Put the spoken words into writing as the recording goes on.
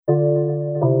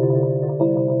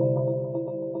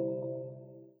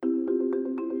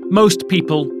Most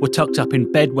people were tucked up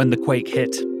in bed when the quake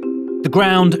hit. The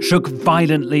ground shook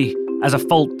violently as a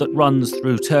fault that runs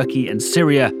through Turkey and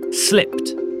Syria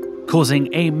slipped,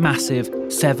 causing a massive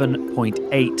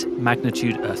 7.8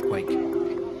 magnitude earthquake.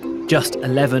 Just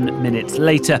 11 minutes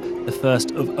later, the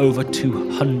first of over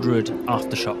 200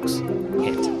 aftershocks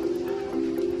hit.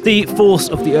 The force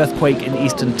of the earthquake in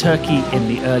eastern Turkey in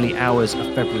the early hours of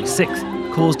February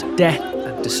 6th caused death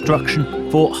and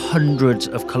destruction for hundreds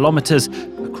of kilometres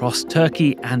across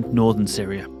Turkey and northern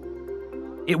Syria.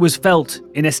 It was felt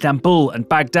in Istanbul and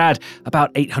Baghdad, about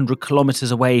 800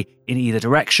 kilometres away in either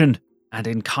direction, and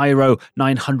in Cairo,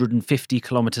 950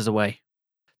 kilometres away.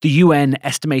 The UN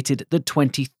estimated that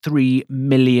 23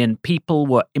 million people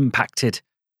were impacted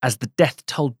as the death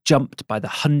toll jumped by the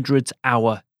hundreds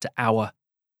hour to hour.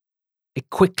 It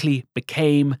quickly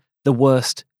became the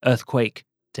worst earthquake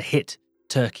to hit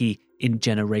Turkey in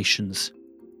generations.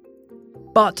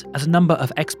 But as a number of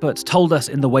experts told us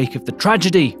in the wake of the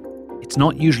tragedy, it's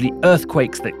not usually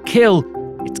earthquakes that kill,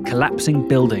 it's collapsing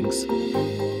buildings.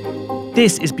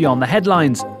 This is Beyond the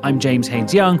Headlines. I'm James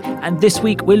Haines-Young, and this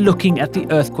week we're looking at the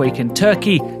earthquake in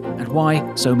Turkey and why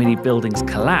so many buildings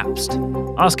collapsed,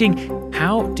 asking,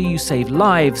 how do you save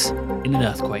lives in an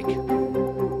earthquake?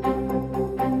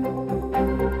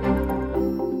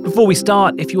 Before we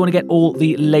start, if you want to get all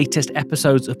the latest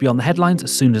episodes of Beyond the Headlines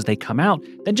as soon as they come out,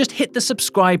 then just hit the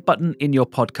subscribe button in your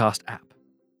podcast app.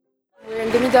 We're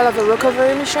in the middle of a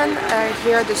recovery mission.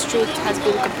 Here the street has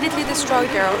been completely destroyed.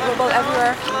 There are rubble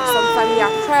everywhere. Some family are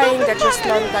crying. They just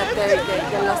learned that they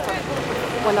lost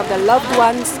one of their loved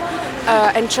ones.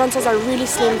 And chances are really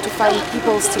slim to find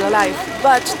people still alive.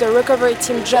 But the recovery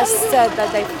team just said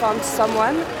that they found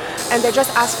someone, and they just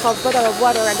asked for a bottle of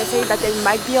water, and they say that they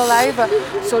might be alive.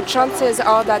 So chances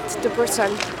are that the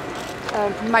person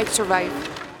might survive.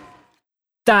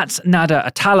 That's Nada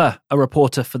Atalla, a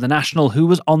reporter for The National who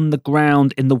was on the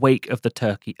ground in the wake of the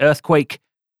Turkey earthquake.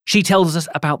 She tells us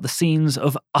about the scenes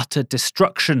of utter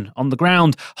destruction on the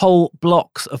ground, whole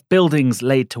blocks of buildings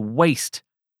laid to waste,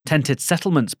 tented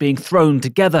settlements being thrown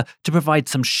together to provide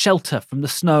some shelter from the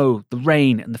snow, the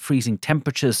rain and the freezing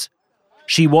temperatures.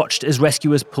 She watched as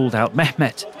rescuers pulled out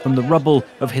Mehmet from the rubble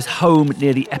of his home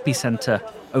near the epicenter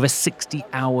over 60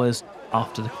 hours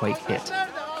after the quake hit.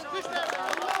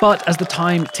 But as the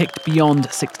time ticked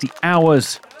beyond 60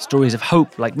 hours, stories of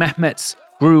hope like Mehmet's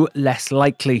grew less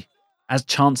likely as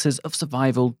chances of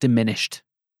survival diminished.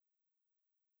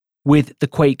 With the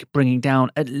quake bringing down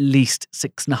at least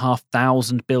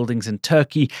 6,500 buildings in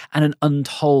Turkey and an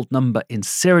untold number in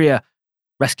Syria,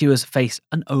 rescuers face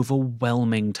an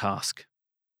overwhelming task.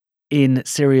 In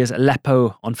Syria's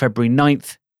Aleppo on February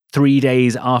 9th, 3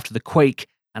 days after the quake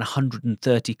and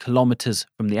 130 kilometres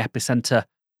from the epicenter,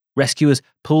 rescuers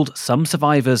pulled some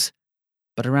survivors,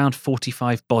 but around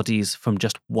 45 bodies from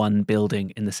just one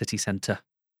building in the city centre.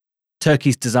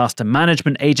 Turkey's disaster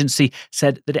management agency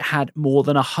said that it had more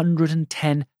than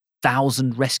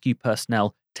 110,000 rescue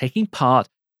personnel taking part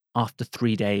after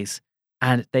 3 days,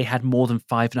 and they had more than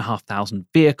 5,500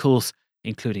 vehicles,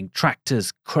 including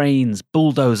tractors, cranes,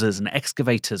 bulldozers and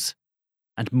excavators,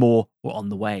 and more were on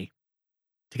the way.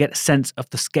 To get a sense of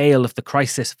the scale of the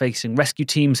crisis facing rescue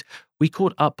teams, we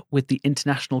caught up with the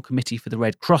International Committee for the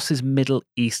Red Cross's Middle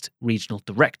East Regional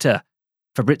Director,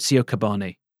 Fabrizio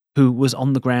Cabani, who was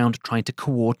on the ground trying to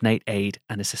coordinate aid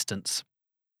and assistance.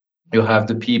 You have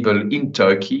the people in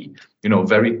Turkey,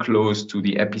 very close to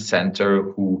the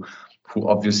epicenter who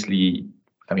obviously,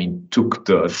 took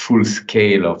the full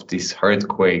scale of this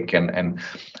earthquake. And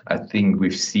I think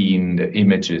we've seen the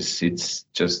images. It's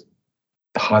just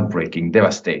heartbreaking,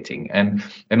 devastating. And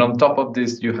on top of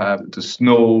this, you have the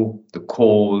snow, the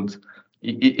cold.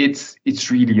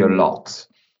 It's really a lot.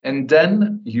 And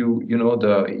then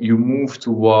you move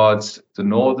towards the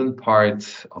northern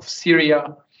part of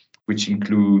Syria, which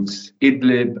includes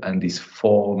Idlib and these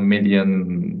 4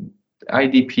 million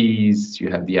IDPs. You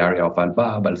have the area of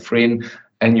Al-Bab, Al-Frin,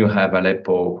 and you have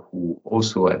Aleppo, who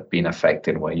also have been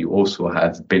affected, where you also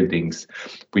have buildings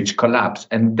which collapse.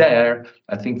 And there,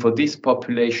 I think for this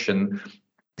population,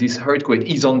 this earthquake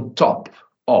is on top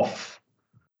of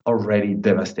already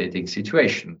devastating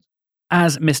situation.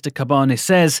 As Mr. Cabani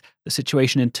says, the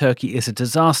situation in Turkey is a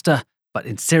disaster, but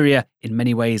in Syria, in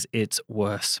many ways, it's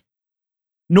worse.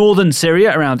 Northern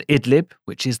Syria, around Idlib,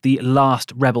 which is the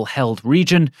last rebel-held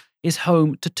region, is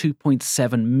home to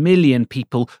 2.7 million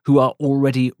people who are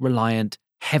already reliant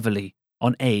heavily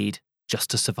on aid just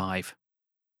to survive.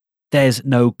 There's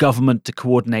no government to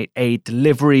coordinate aid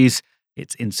deliveries,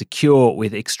 it's insecure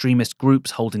with extremist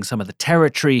groups holding some of the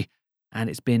territory, and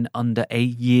it's been under a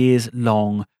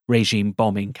years-long regime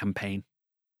bombing campaign,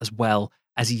 as well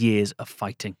as years of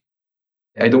fighting.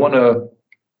 I don't want to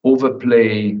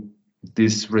overplay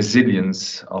this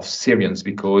resilience of Syrians,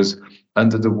 because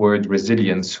under the word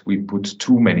resilience, we put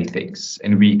too many things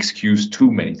and we excuse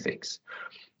too many things.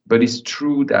 But it's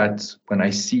true that when I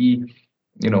see,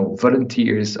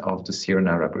 volunteers of the Syrian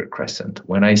Arab Red Crescent,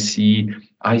 when I see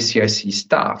ICRC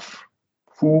staff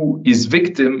who is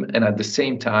victim and at the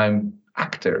same time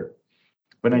actor,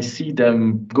 when I see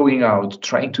them going out,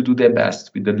 trying to do their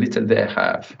best with the little they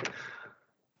have,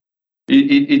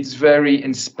 it's very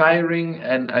inspiring,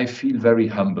 and I feel very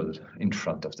humbled in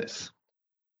front of this.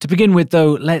 To begin with,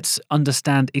 though, let's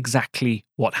understand exactly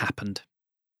what happened.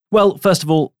 Well, first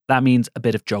of all, that means a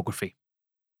bit of geography.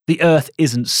 The Earth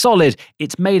isn't solid.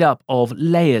 It's made up of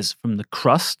layers from the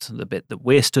crust, the bit that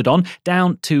we're stood on,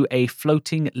 down to a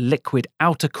floating liquid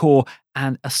outer core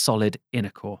and a solid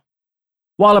inner core.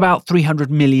 While about 300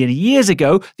 million years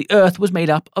ago, the Earth was made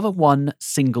up of one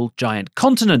single giant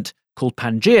continent called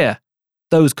Pangaea.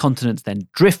 Those continents then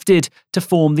drifted to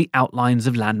form the outlines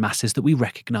of land masses that we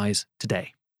recognise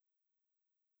today.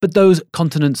 But those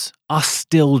continents are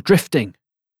still drifting.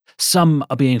 Some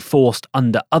are being forced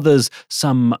under others,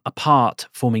 some apart,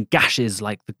 forming gashes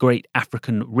like the Great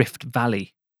African Rift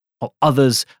Valley, while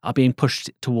others are being pushed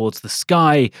towards the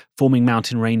sky, forming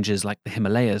mountain ranges like the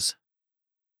Himalayas.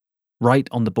 Right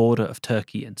on the border of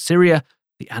Turkey and Syria,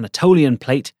 the Anatolian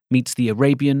plate meets the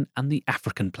Arabian and the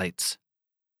African plates.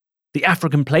 The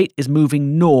African plate is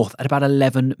moving north at about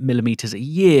 11 millimetres a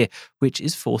year, which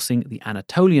is forcing the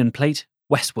Anatolian plate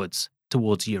westwards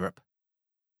towards Europe.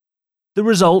 The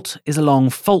result is a long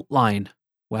fault line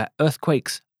where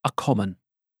earthquakes are common.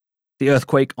 The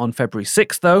earthquake on February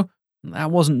 6th, though,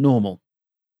 that wasn't normal.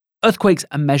 Earthquakes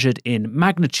are measured in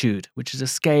magnitude, which is a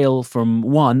scale from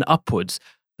 1 upwards.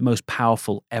 The most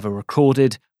powerful ever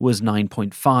recorded was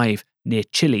 9.5 near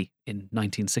Chile in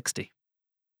 1960.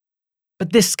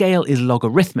 But this scale is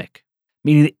logarithmic,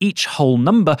 meaning that each whole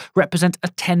number represents a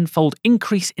 10-fold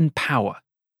increase in power.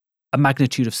 A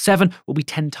magnitude of 7 will be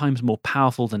 10 times more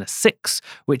powerful than a 6,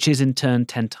 which is in turn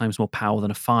 10 times more powerful than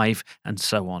a 5, and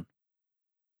so on.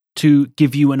 To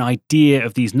give you an idea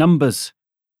of these numbers,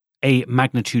 a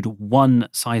magnitude 1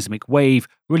 seismic wave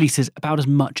releases about as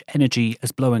much energy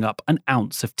as blowing up an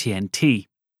ounce of TNT.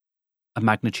 A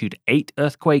magnitude 8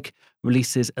 earthquake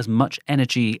releases as much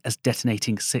energy as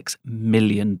detonating 6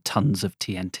 million tons of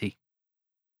TNT.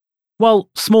 While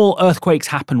small earthquakes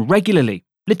happen regularly,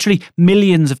 literally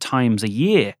millions of times a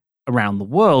year around the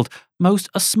world, most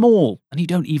are small and you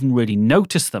don't even really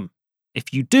notice them.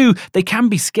 If you do, they can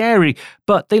be scary,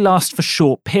 but they last for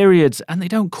short periods and they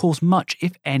don't cause much,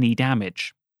 if any,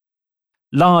 damage.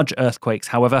 Large earthquakes,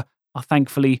 however, are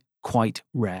thankfully quite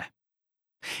rare.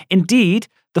 Indeed,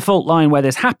 the fault line where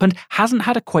this happened hasn't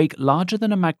had a quake larger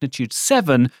than a magnitude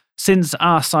 7 since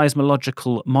our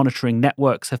seismological monitoring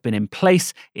networks have been in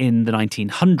place in the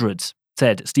 1900s,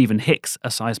 said Stephen Hicks, a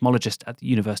seismologist at the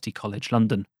University College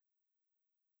London.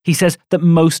 He says that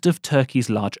most of Turkey's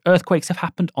large earthquakes have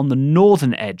happened on the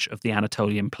northern edge of the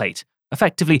Anatolian plate,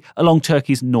 effectively along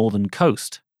Turkey's northern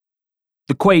coast.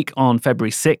 The quake on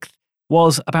February 6th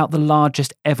was about the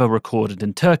largest ever recorded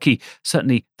in Turkey,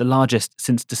 certainly the largest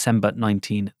since December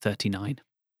 1939.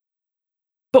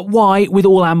 But why, with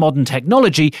all our modern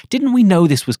technology, didn't we know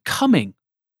this was coming?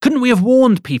 Couldn't we have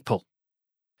warned people?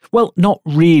 Well, not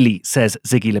really, says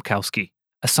Ziggy Lepkowski,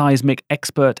 a seismic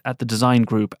expert at the design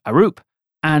group Arup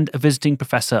and a visiting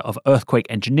professor of earthquake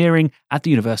engineering at the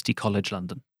University College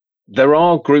London. There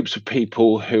are groups of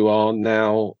people who are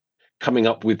now coming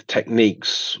up with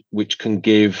techniques which can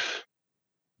give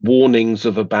warnings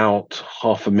of about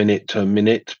half a minute to a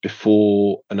minute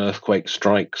before an earthquake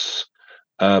strikes,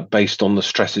 based on the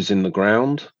stresses in the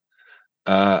ground.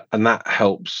 And that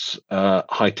helps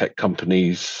high-tech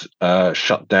companies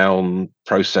shut down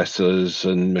processors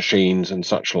and machines and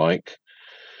such like.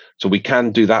 So we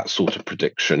can do that sort of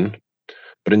prediction.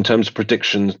 But in terms of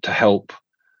predictions to help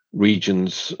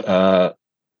regions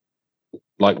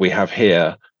like we have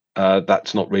here,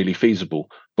 that's not really feasible.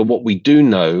 But what we do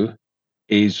know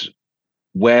is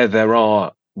where there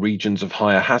are regions of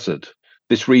higher hazard.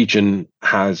 This region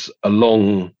has a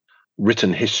long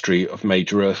written history of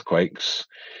major earthquakes.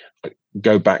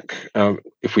 Go back,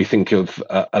 if we think of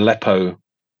Aleppo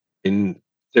in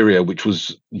Syria, which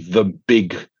was the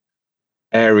big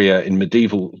area in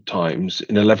medieval times,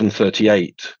 in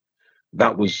 1138,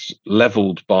 that was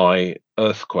leveled by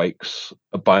earthquakes,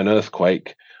 by an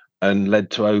earthquake, and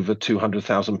led to over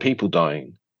 200,000 people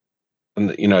dying.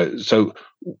 And, so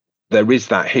there is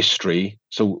that history.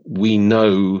 So we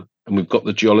know, and we've got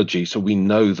the geology, so we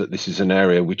know that this is an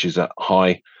area which is at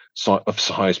high of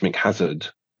seismic hazard.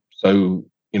 So,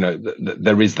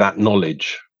 there is that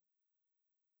knowledge.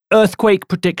 Earthquake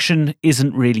prediction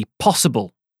isn't really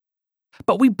possible,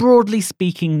 but we broadly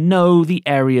speaking know the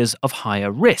areas of higher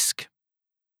risk.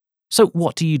 So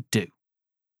what do you do?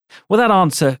 Well, that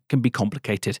answer can be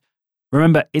complicated.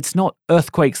 Remember, it's not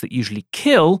earthquakes that usually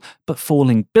kill, but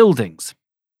falling buildings.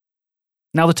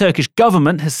 Now, the Turkish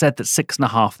government has said that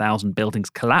 6,500 buildings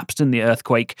collapsed in the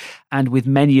earthquake, and with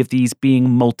many of these being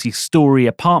multi-storey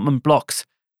apartment blocks,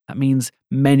 that means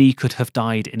many could have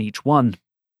died in each one.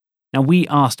 Now, we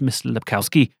asked Mr.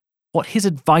 Lepkowski what his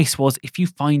advice was if you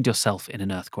find yourself in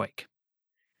an earthquake.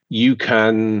 You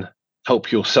can help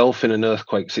yourself in an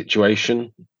earthquake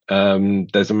situation.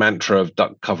 There's a mantra of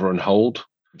duck, cover and hold.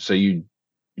 So you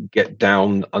get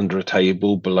down under a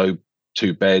table, below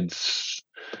two beds,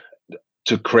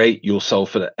 to create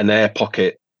yourself an air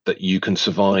pocket that you can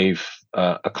survive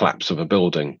a collapse of a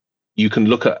building. You can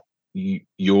look at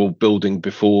your building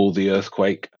before the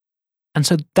earthquake. And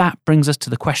so that brings us to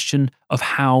the question of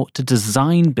how to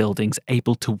design buildings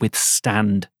able to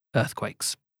withstand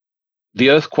earthquakes. The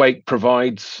earthquake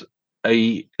provides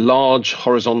a large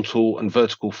horizontal and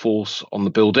vertical force on the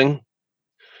building.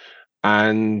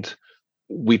 And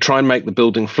we try and make the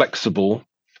building flexible,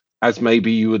 as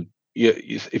maybe you would,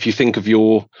 if you think of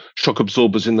your shock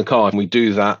absorbers in the car. And we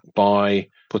do that by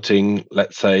putting,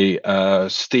 let's say,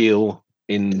 steel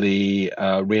in the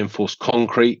reinforced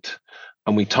concrete,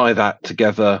 and we tie that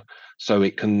together so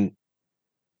it can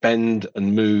bend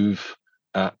and move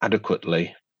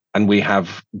adequately. And we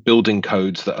have building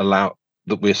codes that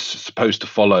we're supposed to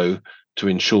follow to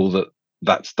ensure that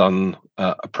that's done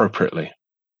appropriately.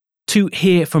 To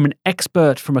hear from an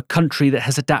expert from a country that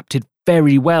has adapted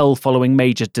very well following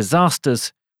major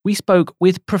disasters, we spoke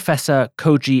with Professor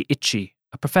Koji Ichi,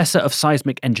 a professor of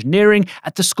seismic engineering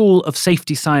at the School of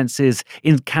Safety Sciences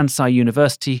in Kansai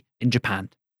University in Japan.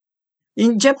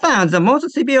 In Japan, the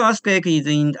most severe earthquake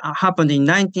happened in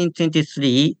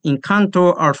 1923 in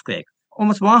Kanto earthquake.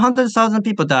 Almost 100,000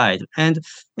 people died, and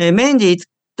mainly it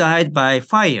died by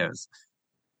fires.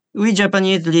 We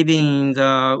Japanese living in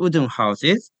the wooden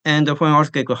houses, and when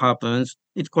earthquake happens,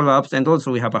 it collapses, and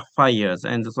also we have fires,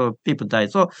 and so people die.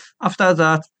 So after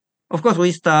that, of course,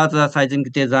 we start the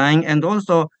seismic design, and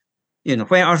also, when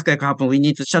earthquake happens, we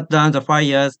need to shut down the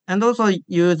fires, and also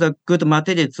use a good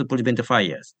material to prevent the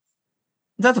fires.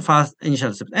 That's the first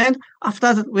initial step. And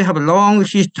after that, we have long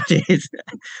histories.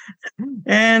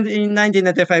 And in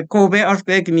 1995, Kobe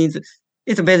earthquake means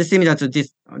it's very similar to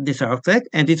this earthquake,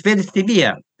 and it's very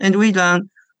severe. And we learn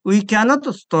we cannot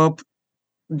stop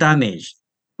damage.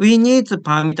 We need to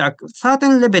permit a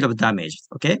certain level of damage,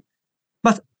 okay?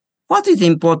 But what is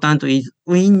important is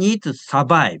we need to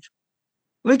survive.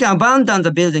 We can abandon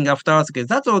the building after earthquake.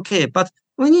 That's okay, but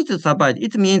we need to survive.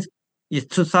 It means is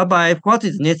to survive, what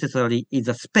is necessary is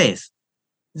a space.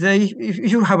 If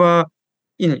you have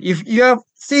if you are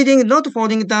sitting, not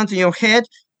falling down to your head,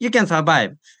 you can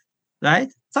survive, right?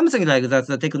 Something like that,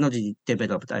 the technology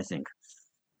developed, I think.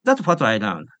 That's what I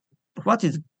learned. What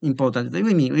is important?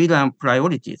 We learn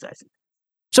priorities, I think.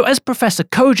 So as Professor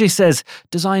Koji says,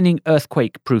 designing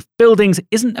earthquake-proof buildings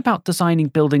isn't about designing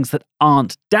buildings that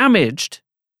aren't damaged,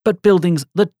 but buildings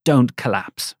that don't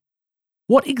collapse.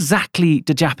 What exactly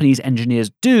do Japanese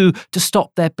engineers do to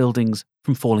stop their buildings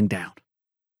from falling down?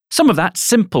 Some of that's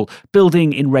simple,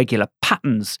 building in regular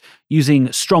patterns, using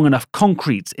strong enough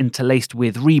concretes interlaced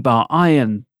with rebar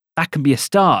iron. That can be a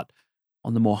start.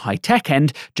 On the more high-tech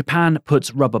end, Japan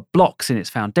puts rubber blocks in its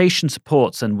foundation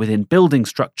supports and within building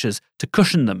structures to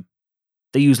cushion them.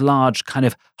 They use large kind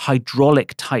of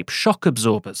hydraulic-type shock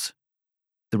absorbers.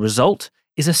 The result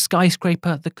is a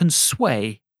skyscraper that can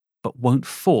sway but won't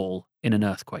fall in an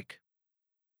earthquake.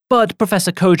 But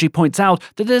Professor Koji points out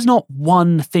that there's not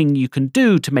one thing you can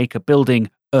do to make a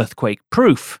building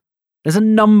earthquake-proof. There's a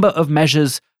number of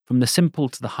measures from the simple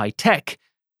to the high-tech,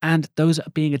 and those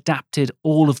are being adapted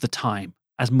all of the time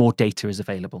as more data is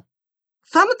available.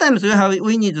 Sometimes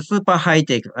we need super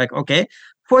high-tech,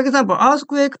 for example,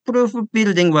 earthquake-proof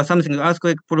building or something,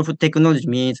 earthquake-proof technology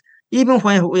means even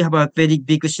when we have a very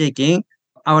big shaking,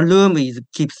 our room is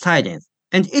keep silent.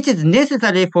 And it is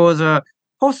necessary for the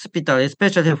hospital,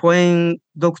 especially when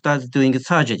doctors doing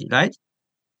surgery, right?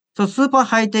 So super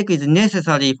high-tech is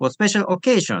necessary for special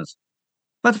occasions.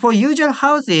 But for usual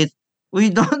houses, we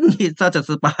don't need such a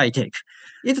super high-tech.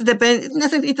 It depends.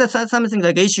 It's something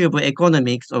like issue of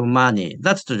economics of money.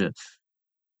 That's true.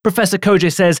 Professor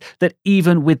Koji says that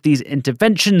even with these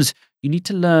interventions, you need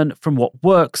to learn from what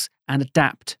works and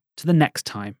adapt to the next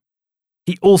time.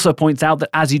 He also points out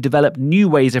that as you develop new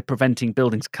ways of preventing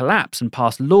buildings collapse and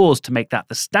pass laws to make that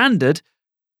the standard,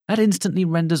 that instantly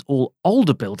renders all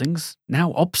older buildings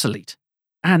now obsolete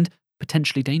and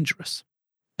potentially dangerous.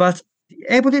 But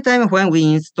every time when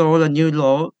we install a new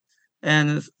law,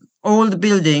 and old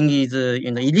building is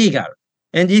illegal.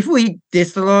 And if we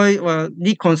destroy or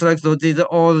reconstruct these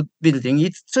old buildings,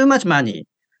 it's too much money.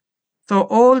 So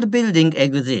old building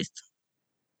exists.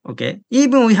 Okay,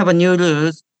 even we have a new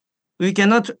rules, we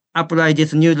cannot apply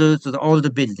this new rules to the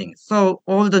old buildings. So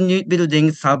all the new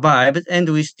buildings survive and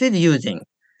we're still using.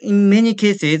 In many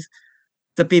cases,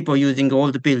 the people using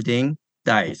old building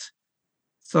dies.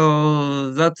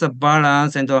 So that's a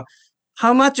balance, and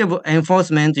how much of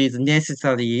enforcement is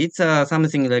necessary? It's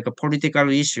something like a political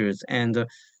issues, and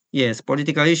yes,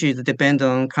 political issues depend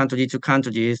on country to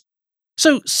countries.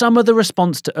 So some of the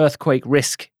response to earthquake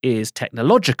risk is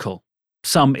technological,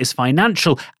 some is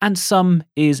financial, and some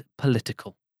is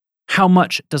political. How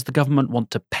much does the government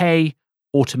want to pay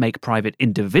or to make private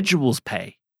individuals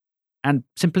pay? And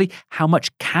simply, how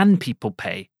much can people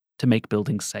pay to make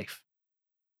buildings safe?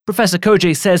 Professor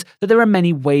Koje says that there are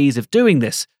many ways of doing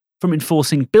this, from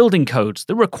enforcing building codes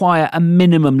that require a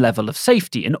minimum level of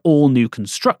safety in all new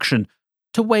construction,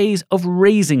 to ways of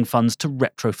raising funds to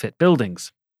retrofit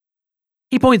buildings.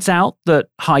 He points out that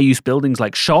high-use buildings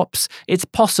like shops, it's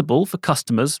possible for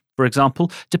customers, for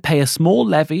example, to pay a small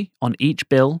levy on each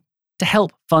bill to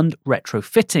help fund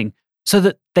retrofitting, so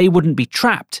that they wouldn't be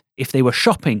trapped if they were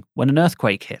shopping when an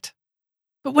earthquake hit.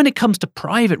 But when it comes to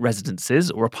private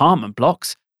residences or apartment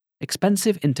blocks,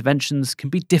 expensive interventions can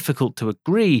be difficult to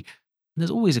agree, and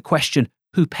there's always a question: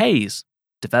 who pays?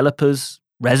 Developers,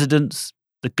 residents,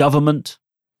 the government?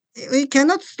 We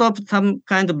cannot stop some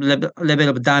kind of level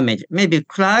of damage. Maybe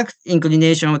cracks,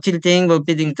 inclination, or tilting of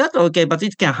building, that's okay, but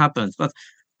it can happen. But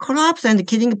collapse and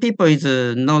killing people is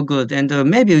no good, and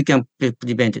maybe we can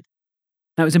prevent it.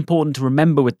 Now, it's important to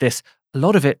remember with this, a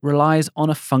lot of it relies on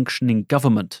a functioning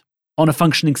government, on a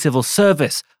functioning civil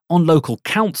service, on local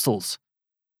councils.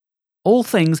 All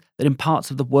things that in parts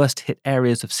of the worst hit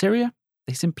areas of Syria,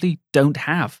 they simply don't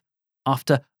have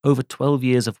after over 12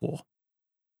 years of war.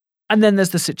 And then there's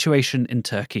the situation in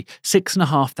Turkey.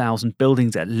 6,500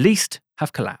 buildings at least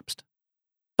have collapsed.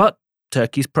 But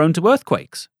Turkey's prone to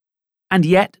earthquakes. And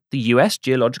yet, the US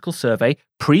Geological Survey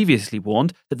previously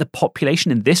warned that the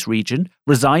population in this region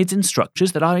resides in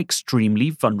structures that are extremely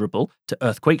vulnerable to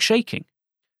earthquake shaking,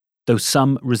 though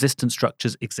some resistant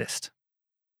structures exist.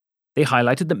 They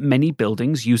highlighted that many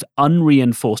buildings use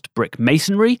unreinforced brick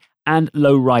masonry and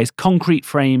low-rise concrete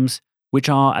frames, which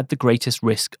are at the greatest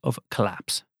risk of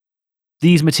collapse.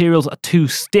 These materials are too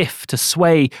stiff to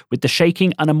sway with the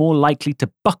shaking and are more likely to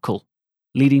buckle,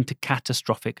 leading to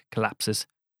catastrophic collapses.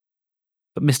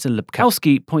 But Mr.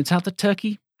 Lubkowski points out that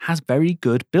Turkey has very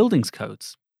good buildings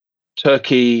codes.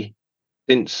 Turkey,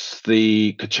 since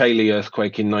the Kocaeli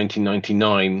earthquake in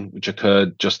 1999, which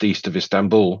occurred just east of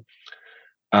Istanbul,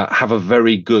 have a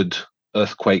very good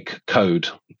earthquake code.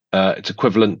 It's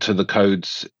equivalent to the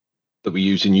codes that we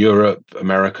use in Europe,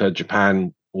 America,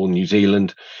 Japan, or New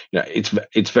Zealand.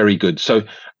 It's very good. So,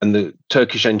 and the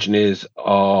Turkish engineers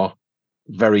are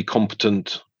very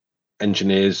competent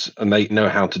engineers, and they know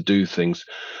how to do things.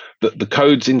 The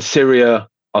codes in Syria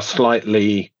are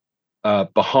slightly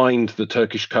behind the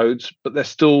Turkish codes, but they're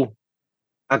still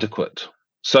adequate.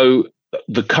 So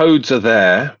the codes are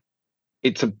there.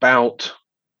 It's about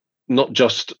not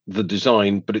just the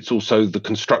design, but it's also the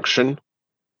construction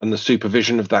and the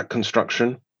supervision of that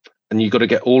construction. And you've got to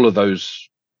get all of those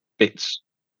bits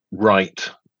right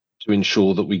to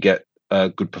ensure that we get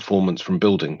good performance from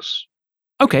buildings.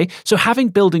 Okay, so having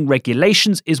building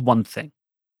regulations is one thing,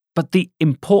 but the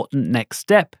important next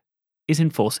step is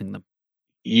enforcing them.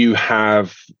 You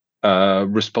have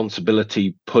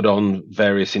responsibility put on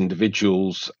various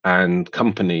individuals and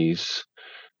companies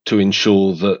to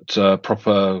ensure that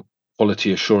proper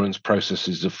quality assurance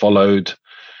processes are followed.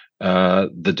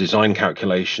 The design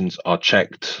calculations are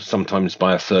checked, sometimes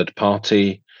by a third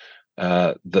party,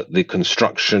 that the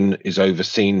construction is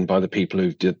overseen by the people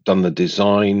who've done the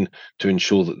design to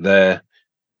ensure that their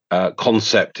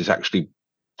concept is actually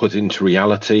put into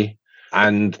reality,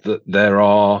 and that there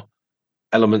are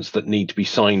elements that need to be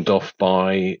signed off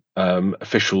by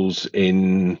officials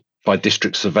by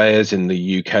district surveyors in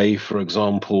the UK, for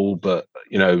example, but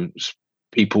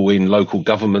people in local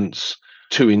governments,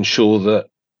 to ensure that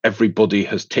everybody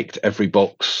has ticked every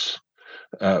box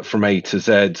from A to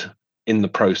Z in the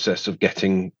process of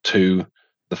getting to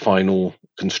the final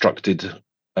constructed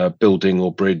building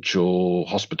or bridge or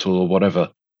hospital or whatever.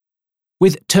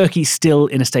 With Turkey still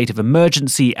in a state of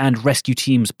emergency and rescue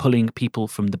teams pulling people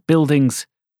from the buildings,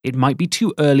 it might be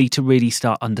too early to really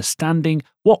start understanding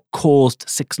what caused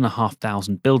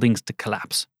 6,500 buildings to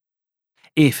collapse.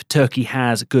 If Turkey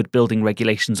has good building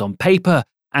regulations on paper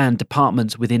and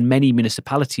departments within many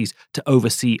municipalities to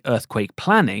oversee earthquake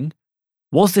planning,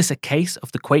 was this a case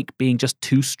of the quake being just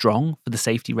too strong for the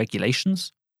safety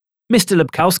regulations? Mr.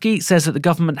 Lebkowski says that the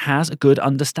government has a good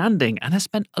understanding and has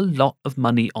spent a lot of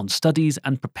money on studies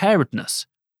and preparedness.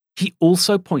 He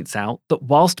also points out that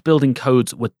whilst building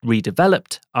codes were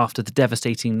redeveloped after the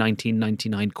devastating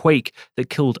 1999 quake that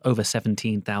killed over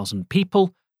 17,000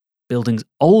 people, buildings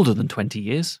older than 20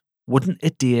 years wouldn't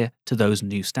adhere to those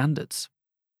new standards.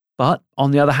 But,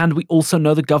 on the other hand, we also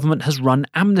know the government has run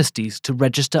amnesties to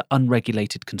register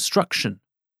unregulated construction.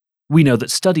 We know that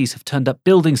studies have turned up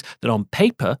buildings that on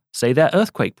paper say they're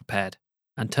earthquake prepared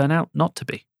and turn out not to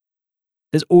be.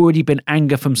 There's already been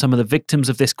anger from some of the victims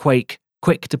of this quake,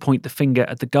 quick to point the finger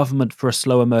at the government for a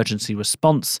slow emergency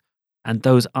response, and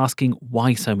those asking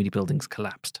why so many buildings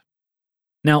collapsed.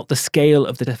 Now, the scale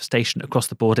of the devastation across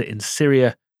the border in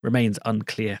Syria remains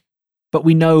unclear, but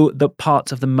we know that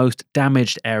parts of the most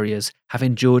damaged areas have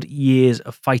endured years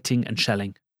of fighting and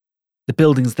shelling. The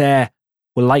buildings there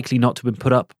were likely not to have been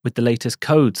put up with the latest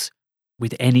codes,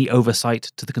 with any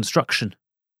oversight to the construction.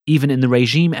 Even in the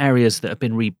regime areas that have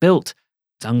been rebuilt,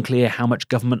 it's unclear how much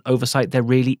government oversight there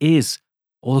really is,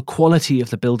 or the quality of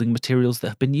the building materials that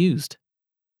have been used.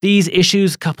 These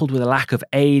issues, coupled with a lack of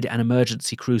aid and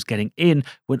emergency crews getting in,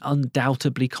 would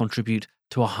undoubtedly contribute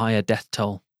to a higher death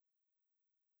toll.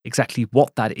 Exactly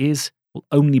what that is will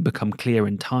only become clear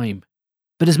in time.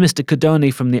 But as Mr.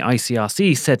 Kodoni from the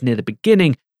ICRC said near the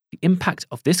beginning, the impact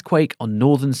of this quake on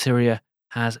northern Syria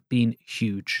has been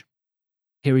huge.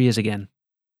 Here he is again.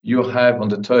 You have on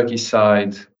the Turkey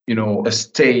side, a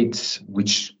state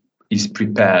which is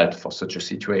prepared for such a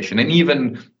situation. And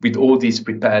even with all this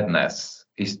preparedness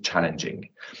is challenging.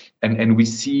 And we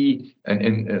see a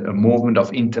movement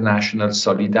of international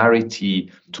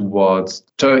solidarity towards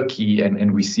Turkey.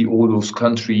 And we see all those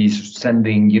countries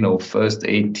sending, first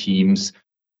aid teams.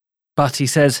 But he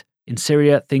says, in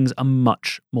Syria, things are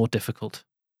much more difficult.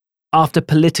 After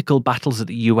political battles at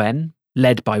the UN,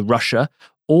 led by Russia,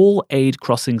 all aid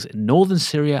crossings in northern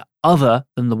Syria, other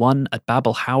than the one at Bab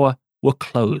al-Hawa, were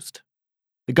closed.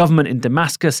 The government in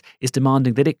Damascus is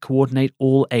demanding that it coordinate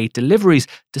all aid deliveries,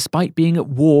 despite being at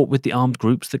war with the armed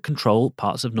groups that control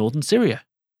parts of northern Syria.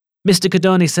 Mr.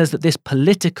 Kodoni says that this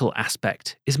political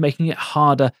aspect is making it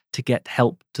harder to get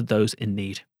help to those in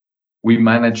need. We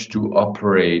managed to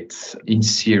operate in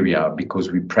Syria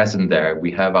because we're present there.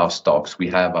 We have our stocks, we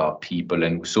have our people,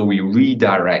 and so we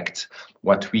redirect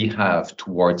what we have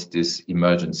towards this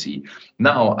emergency.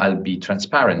 Now, I'll be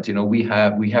transparent. We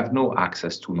have no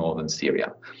access to northern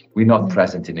Syria. We're not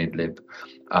present in Idlib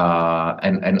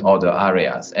and other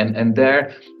areas. And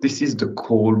there, this is the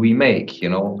call we make.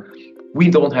 We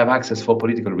don't have access for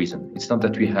political reasons. It's not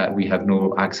that we have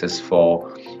no access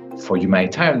for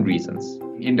humanitarian reasons.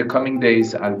 In the coming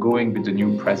days, I'm going with the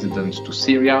new president to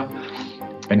Syria,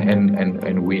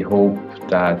 and we hope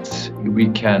that we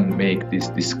can make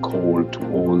this call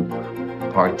to all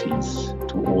parties,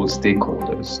 to all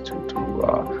stakeholders,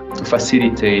 to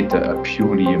facilitate a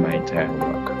purely humanitarian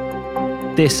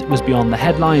work. This was Beyond the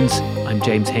Headlines. I'm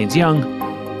James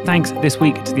Haines-Young. Thanks this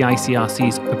week to the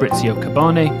ICRC's Fabrizio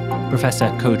Cabane, Professor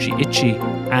Koji Ichi,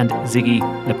 and Ziggy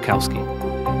Lebkowski.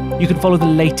 You can follow the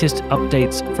latest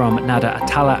updates from Nada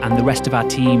Atalla and the rest of our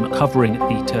team covering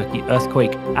the Turkey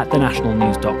earthquake at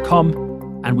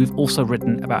thenationalnews.com, and we've also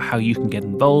written about how you can get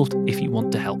involved if you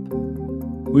want to help.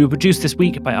 We were produced this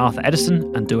week by Arthur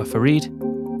Edison and Dua Farid,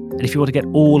 and if you want to get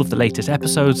all of the latest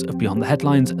episodes of Beyond the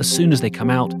Headlines as soon as they come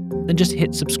out, then just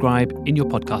hit subscribe in your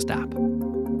podcast app.